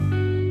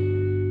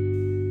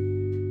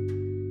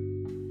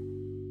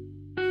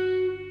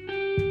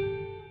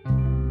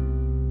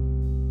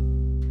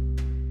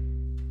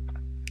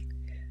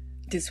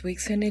This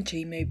week's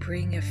energy may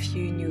bring a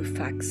few new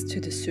facts to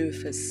the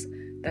surface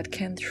that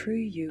can throw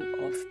you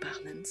off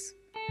balance.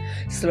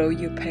 Slow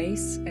your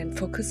pace and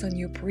focus on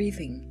your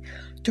breathing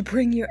to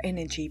bring your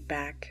energy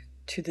back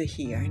to the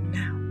here and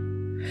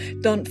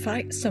now. Don't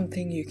fight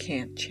something you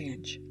can't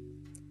change.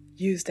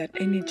 Use that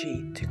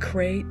energy to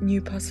create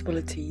new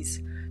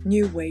possibilities,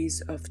 new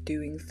ways of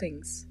doing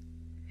things.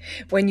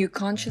 When you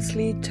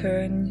consciously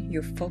turn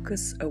your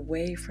focus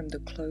away from the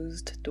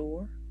closed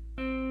door,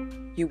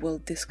 you will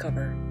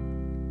discover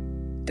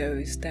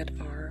those that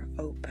are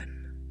open.